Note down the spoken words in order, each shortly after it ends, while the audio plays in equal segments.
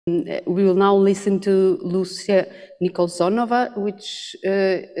We will now listen to Lucia Nikolsonova, which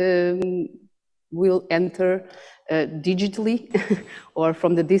will enter digitally or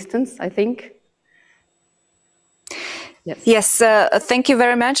from the distance, I think. Yes, thank you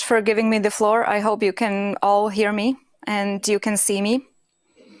very much for giving me the floor. I hope you can all hear me and you can see me.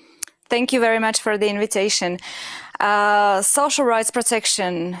 Thank you very much for the invitation. Social rights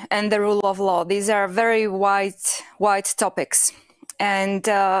protection and the rule of law, these are very wide topics. And,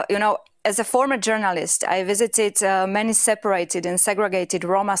 you know, as a former journalist, I visited many separated and segregated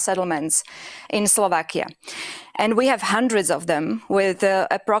Roma settlements in Slovakia. And we have hundreds of them with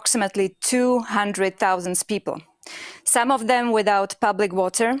approximately 200,000 people. Some of them without public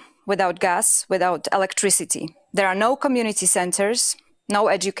water, without gas, without electricity. There are no community centers, no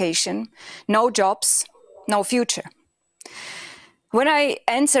education, no jobs, no future. When I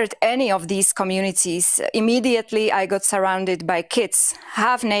entered any of these communities, immediately I got surrounded by kids,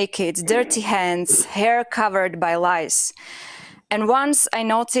 half naked, dirty hands, hair covered by lice. And once I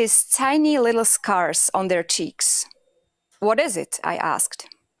noticed tiny little scars on their cheeks. What is it? I asked.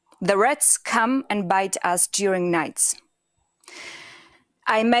 The rats come and bite us during nights.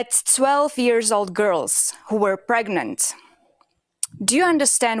 I met 12-year-old girls who were pregnant. Do you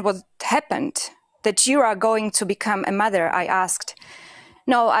understand what happened? That you are going to become a mother, I asked.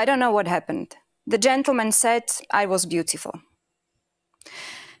 No, I don't know what happened. The gentleman said I was beautiful.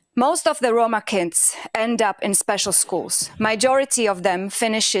 Most of the Roma kids end up in special schools. Majority of them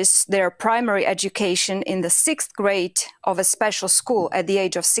finishes their primary education in the 6th grade of a special school at the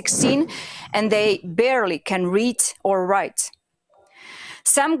age of 16, and they barely can read or write.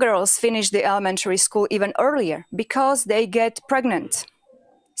 Some girls finish the elementary school even earlier because they get pregnant.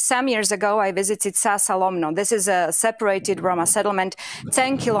 Some years ago, I visited Sasalomno. This is a separated Roma settlement,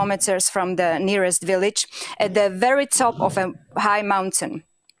 10 kilometers from the nearest village, at the very top of a high mountain.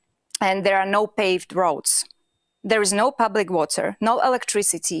 And there are no paved roads. There is no public water, no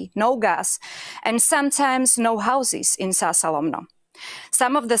electricity, no gas, and sometimes no houses in Sasalomno.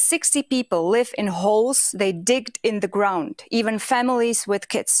 Some of the 60 people live in holes they digged in the ground, even families with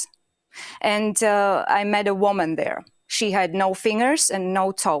kids. And I met a woman there. She had no fingers and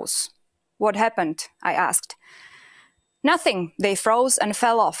no toes. What happened? I asked. Nothing. They froze and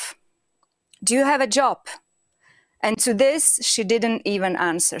fell off. Do you have a job? And to this, she didn't even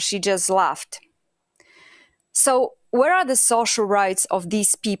answer. She just laughed. So where are the social rights of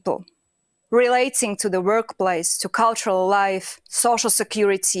these people relating to the workplace, to cultural life, social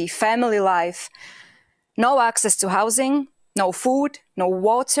security, family life? No access to housing, no food, no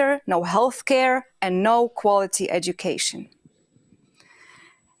water, no healthcare, and no quality education.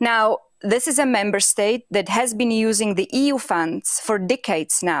 Now, this is a member state that has been using the EU funds for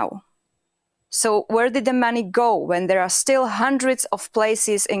decades now. So where did the money go when there are still hundreds of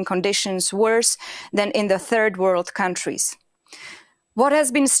places in conditions worse than in the third world countries? What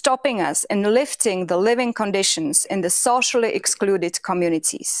has been stopping us in lifting the living conditions in the socially excluded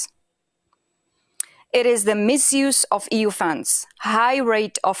communities? It is the misuse of EU funds, high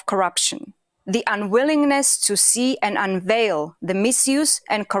rate of corruption, the unwillingness to see and unveil the misuse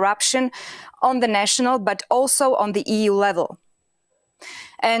and corruption on the national, but also on the EU level.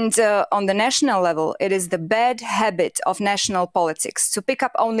 And on the national level, it is the bad habit of national politics to pick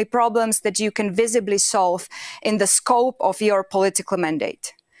up only problems that you can visibly solve in the scope of your political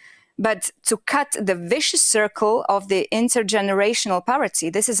mandate. But to cut the vicious circle of the intergenerational poverty,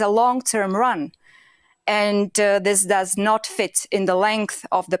 this is a long-term run. And this does not fit in the length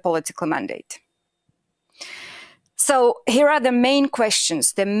of the political mandate. So here are the main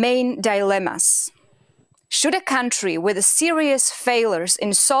questions, the main dilemmas. Should a country with serious failures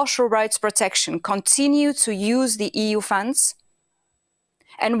in social rights protection continue to use the EU funds?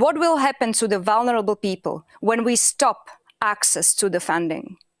 And what will happen to the vulnerable people when we stop access to the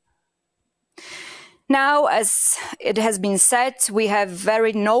funding? Now, as it has been said, we have a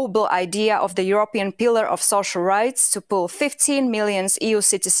very noble idea of the European Pillar of Social Rights to pull 15 million EU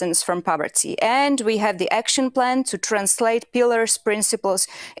citizens from poverty. And we have the action plan to translate Pillar's principles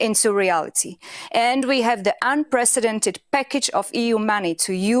into reality. And we have the unprecedented package of EU money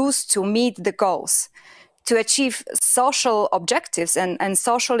to use to meet the goals. To achieve social objectives and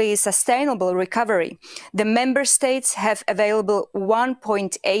socially sustainable recovery, the member states have available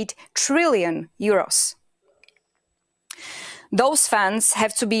 1.8 trillion euros. Those funds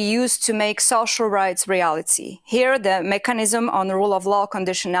have to be used to make social rights reality. Here, the mechanism on rule of law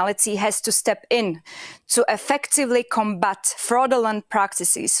conditionality has to step in to effectively combat fraudulent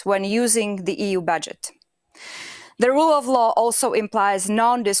practices when using the EU budget. The rule of law also implies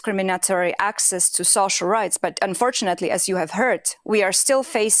non-discriminatory access to social rights, but unfortunately, as you have heard, we are still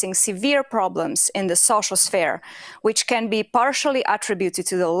facing severe problems in the social sphere, which can be partially attributed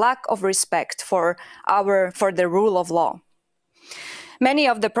to the lack of respect for the rule of law. Many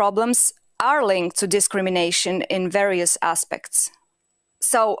of the problems are linked to discrimination in various aspects.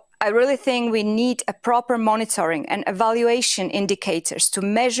 So I really think we need a proper monitoring and evaluation indicators to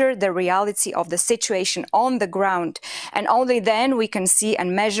measure the reality of the situation on the ground. And only then we can see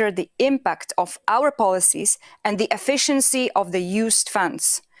and measure the impact of our policies and the efficiency of the used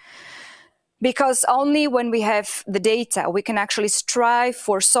funds. Because only when we have the data, we can actually strive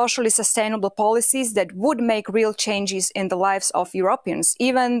for socially sustainable policies that would make real changes in the lives of Europeans,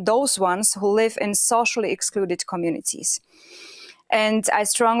 even those ones who live in socially excluded communities. And I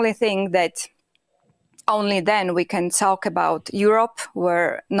strongly think that only then we can talk about Europe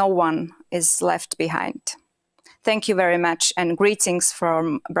where no one is left behind. Thank you very much and greetings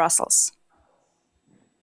from Brussels.